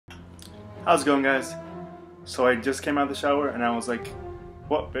How's it going, guys? So I just came out of the shower and I was like,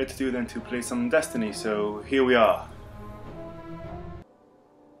 what better to do than to play some Destiny, so here we are.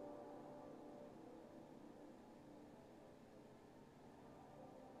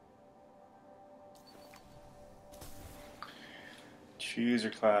 Choose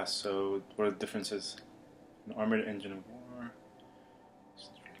your class, so what are the differences? An armored engine of war.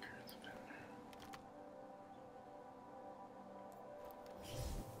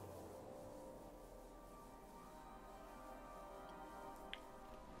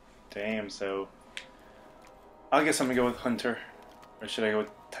 Damn, so I guess I'm gonna go with Hunter. Or should I go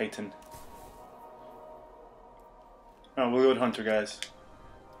with Titan? Oh, we'll go with Hunter, guys.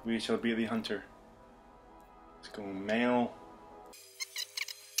 We shall be the Hunter. Let's go male.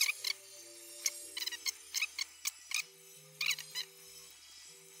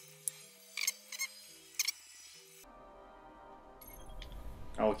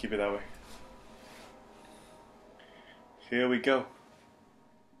 I will keep it that way. Here we go.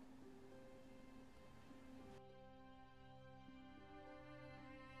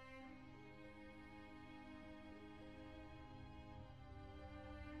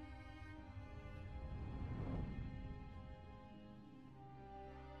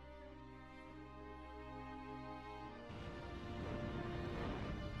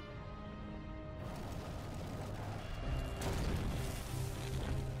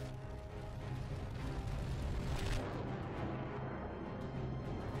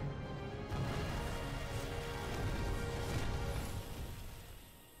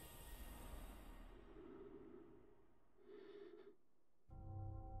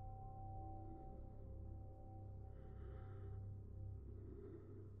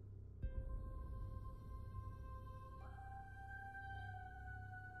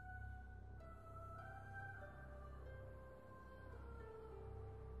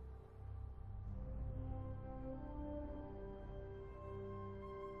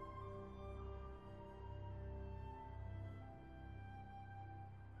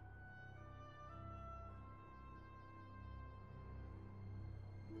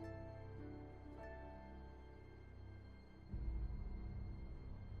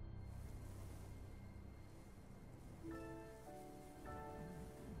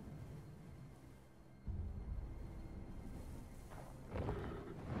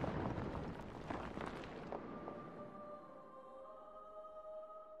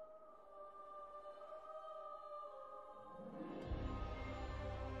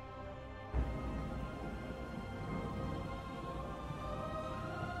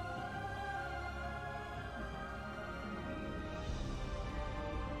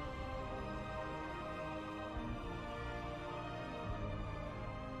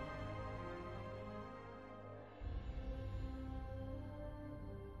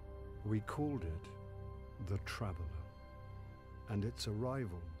 We called it the Traveler, and its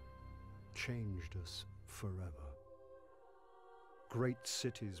arrival changed us forever. Great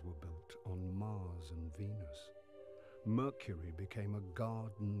cities were built on Mars and Venus. Mercury became a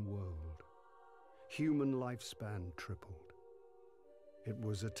garden world. Human lifespan tripled. It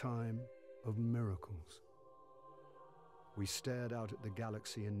was a time of miracles. We stared out at the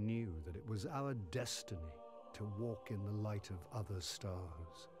galaxy and knew that it was our destiny to walk in the light of other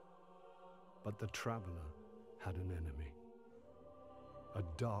stars. But the Traveler had an enemy, a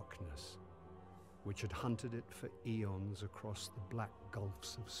darkness which had hunted it for eons across the black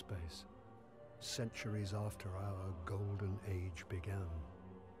gulfs of space. Centuries after our golden age began,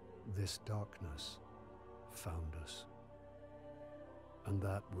 this darkness found us. And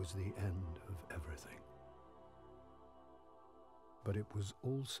that was the end of everything. But it was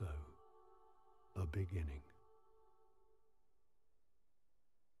also a beginning.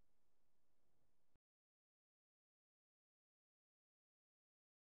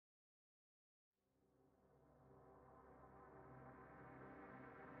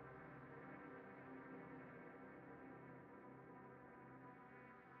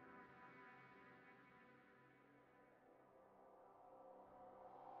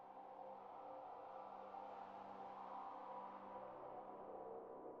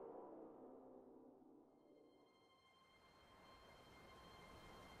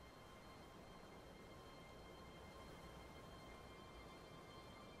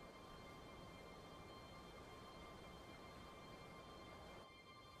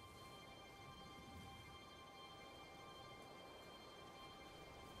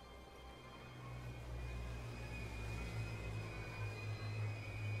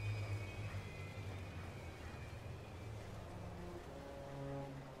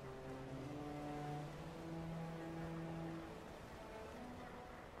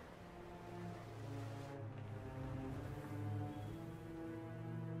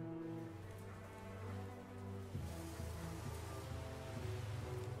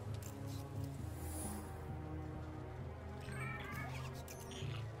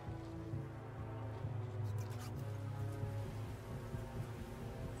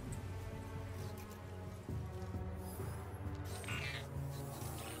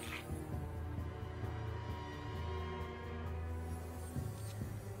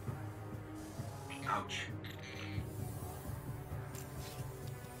 Ouch.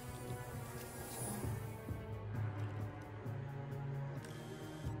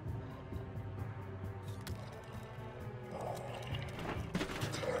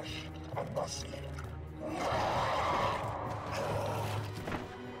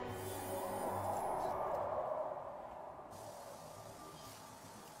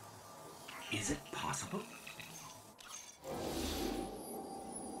 Is it possible?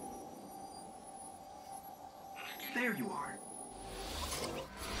 There you are.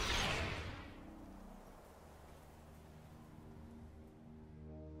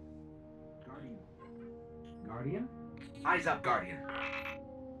 Guardian. Guardian? Eyes up, Guardian.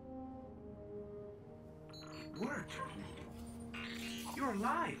 It worked. You're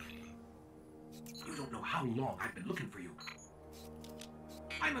alive. You don't know how long I've been looking for you.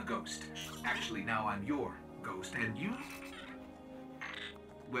 I'm a ghost. Actually, now I'm your ghost. And you?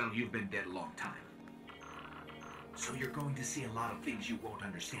 Well, you've been dead a long time. So you're going to see a lot of things you won't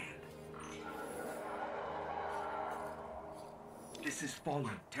understand. This is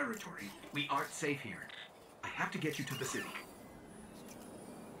fallen territory. We aren't safe here. I have to get you to the city.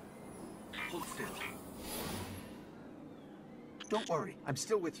 Hold still. Don't worry, I'm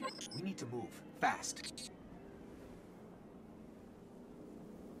still with you. We need to move, fast.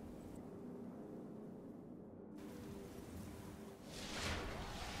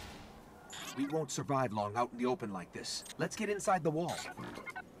 We won't survive long out in the open like this. Let's get inside the wall.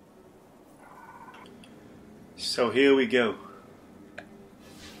 So here we go.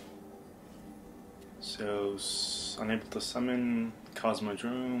 So, unable to summon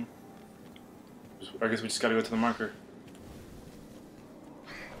Cosmodrome. I guess we just gotta go to the marker.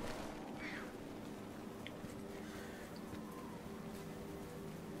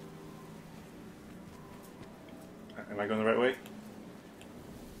 Am I going the right way?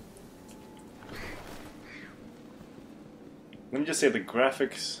 Let me just say the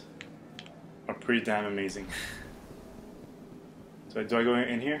graphics are pretty damn amazing. So do I go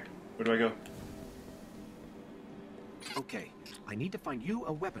in here? Where do I go? Okay, I need to find you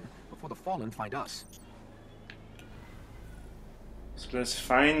a weapon before the Fallen find us. So let's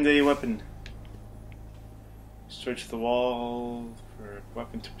find a weapon. Search the wall for a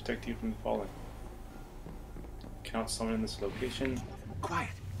weapon to protect you from the Fallen. Cannot summon in this location. Quiet.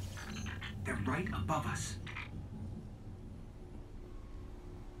 They're right above us.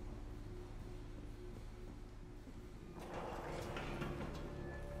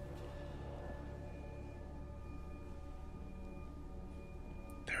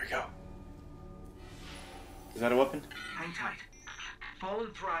 Is that a weapon? Hang tight.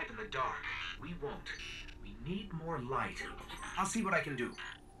 Fallen thrive in the dark. We won't. We need more light. I'll see what I can do.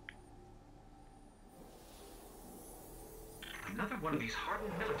 Another one of these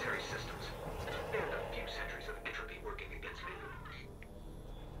hardened military systems. And a few centuries of entropy working against me.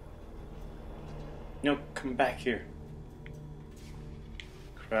 No, come back here.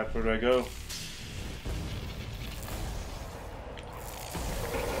 Crap, where do I go?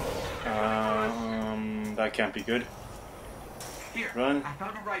 That can't be good. Here, run. I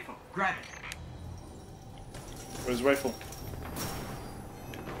found a rifle. Grab it. Where's the rifle?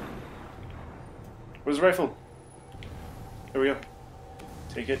 Where's the rifle? There we go.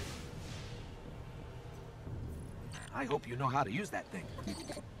 Take it. I hope you know how to use that thing.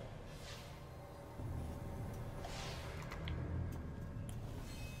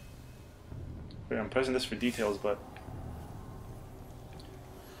 Wait, I'm pressing this for details, but...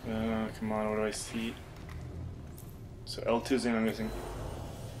 come on, what do I see? So L2's in, I'm guessing.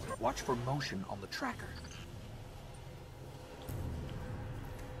 Watch for motion on the tracker.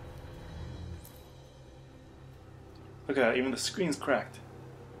 Look at that, even the screen's cracked.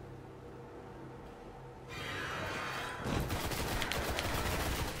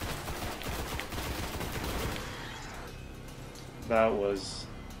 That was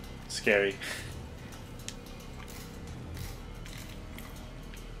scary.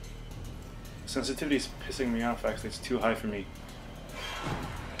 Sensitivity is pissing me off, actually. It's too high for me.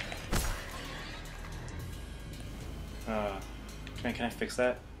 Can I fix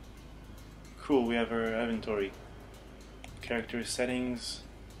that? Cool, we have our inventory. Character settings.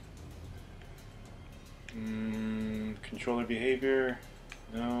 Controller behavior.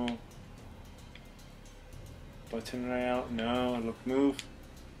 No. Button layout. No. Look, move.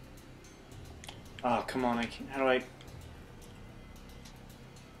 Ah, come on, I can't. How do I...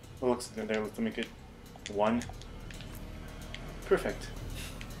 Oh, looks there. Let's make it 1. Perfect.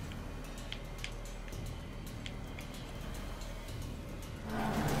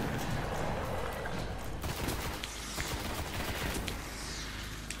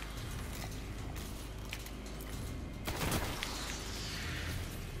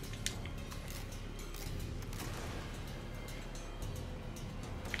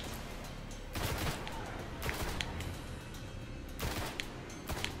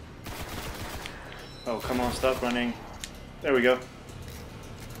 Oh, come on, stop running. There we go.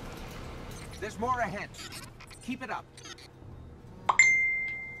 There's more ahead. Keep it up.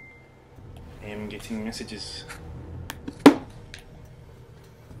 I'm getting messages. A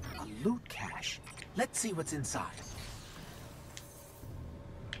loot cache. Let's see what's inside.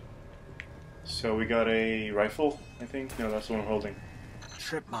 So we got a rifle, I think? No, that's the one I'm holding.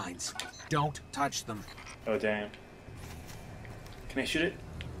 Trip mines. Don't touch them. Oh, damn. Can I shoot it?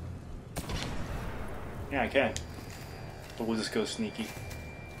 Yeah, I can. But we'll just go sneaky.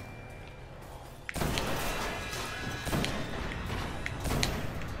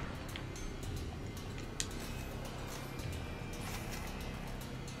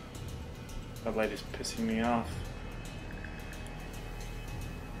 That light is pissing me off.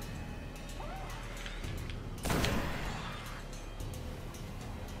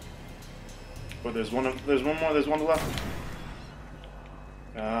 Oh, there's one left.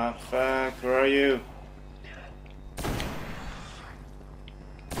 Ah, fuck, where are you?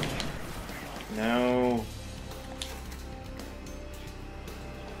 No.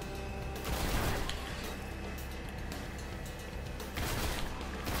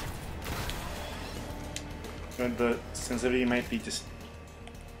 But the sensitivity might be just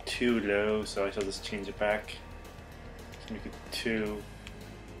too low, so I shall just change it back. Let's make it 2.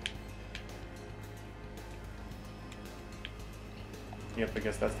 Yep, I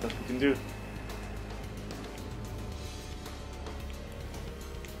guess that's what we can do.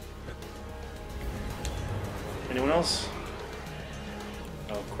 Anyone else?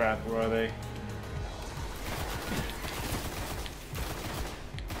 Oh crap, where are they?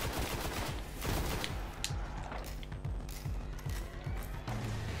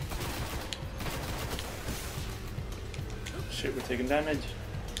 Shit, we're taking damage.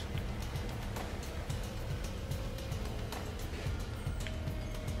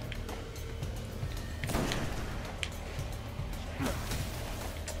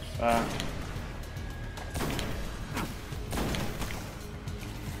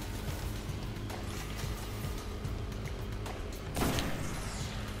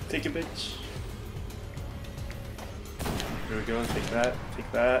 Take a bitch. Here we go, take that, take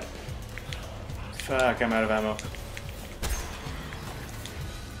that. Fuck, I'm out of ammo.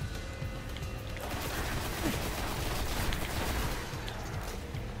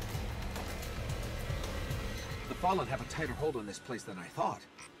 The Fallen have a tighter hold on this place than I thought.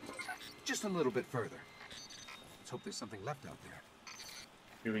 Just a little bit further. Let's hope there's something left out there.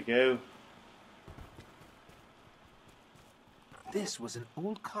 Here we go. This was an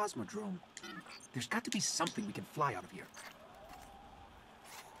old cosmodrome. There's got to be something we can fly out of here.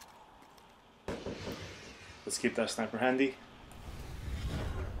 Let's keep that sniper handy.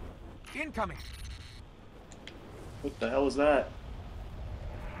 Incoming! What the hell is that?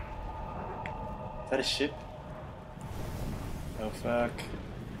 Is that a ship? Oh fuck.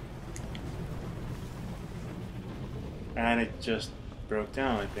 And it just broke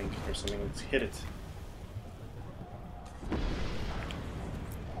down, I think, or something. Let's hit it.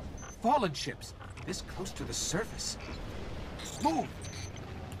 Fallen ships! This close to the surface. Move!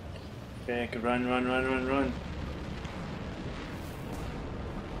 Okay, I could run.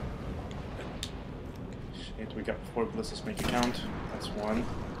 Shit, we got 4 bullets, let's make it count. That's 1.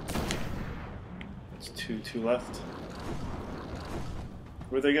 That's 2 left.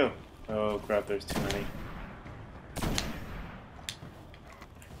 Where'd they go? Oh crap, there's too many.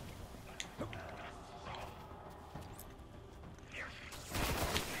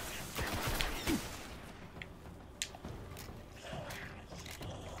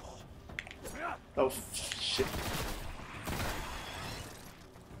 Oh, shit.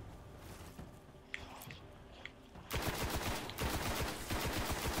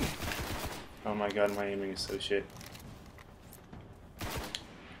 Oh my god, my aiming is so shit.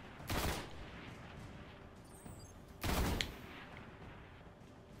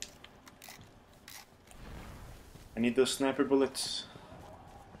 I need those sniper bullets.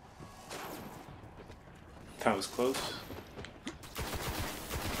 That was close.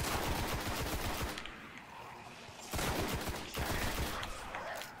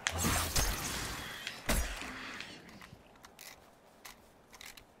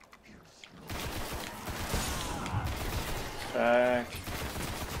 Back.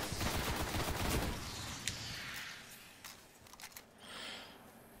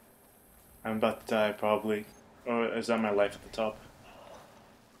 I'm about to die probably. Or is that my life at the top?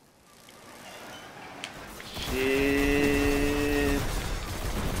 Shit.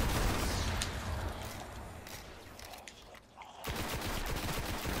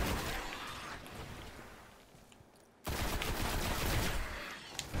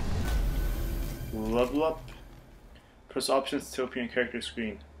 Level up. Press options to open your character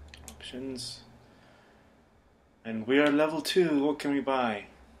screen. Options. And we are level 2. What can we buy?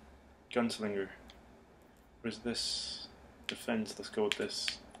 Gunslinger. Where's this? Defense. Let's go with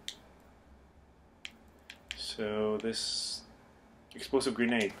this. So this explosive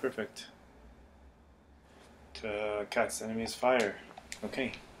grenade. Perfect. Cats. Enemies fire.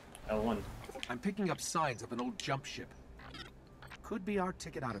 Okay. L1. I'm picking up signs of an old jump ship. Could be our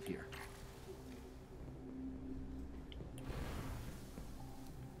ticket out of here.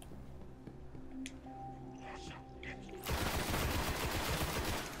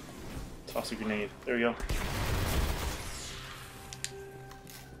 Toss a grenade. There we go.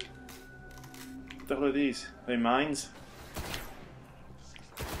 What the hell are these? Are they mines?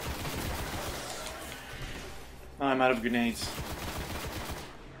 Oh, I'm out of grenades.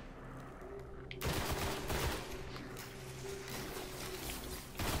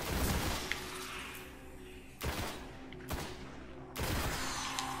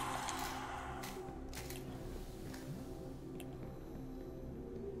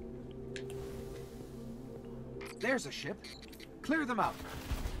 There's a ship. Clear them out.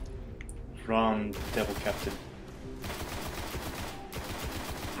 From Devil Captain.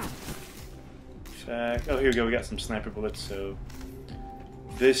 Oh, here we go. We got some sniper bullets, so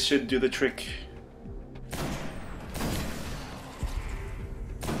this should do the trick.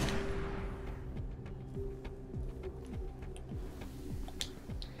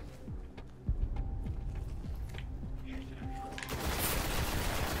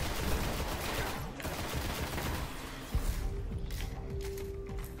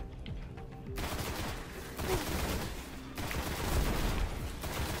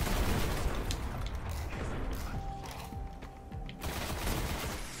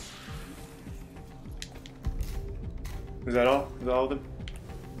 Is that all? Is that all of them?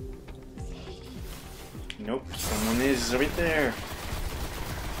 Nope, someone is right there.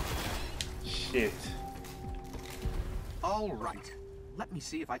 Shit. All right. Let me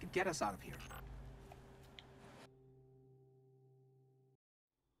see if I can get us out of here.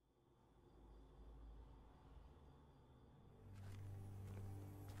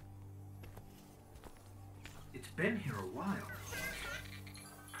 It's been here a while.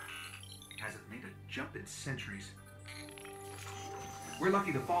 Hasn't made a jump in centuries. We're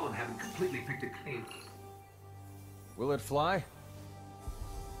lucky the Fallen haven't completely picked it clean. Will it fly?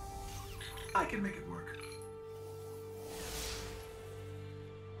 I can make it work.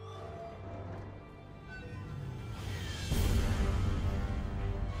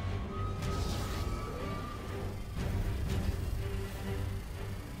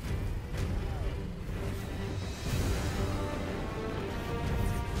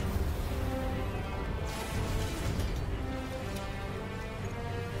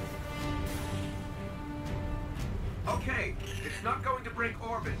 Okay, it's not going to break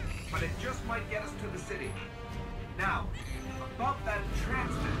orbit, but it just might get us to the city. Now, above that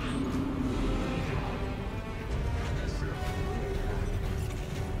transmitter.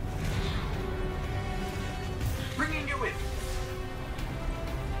 Bringing you in.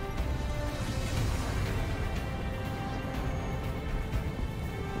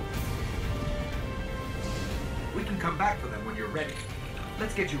 We can come back for them when you're ready.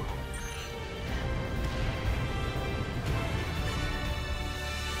 Let's get you home.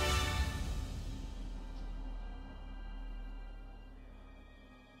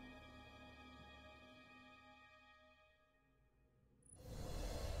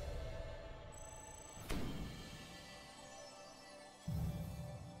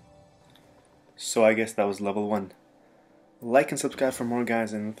 So I guess that was level 1. Like and subscribe for more,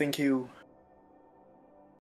 guys, and thank you.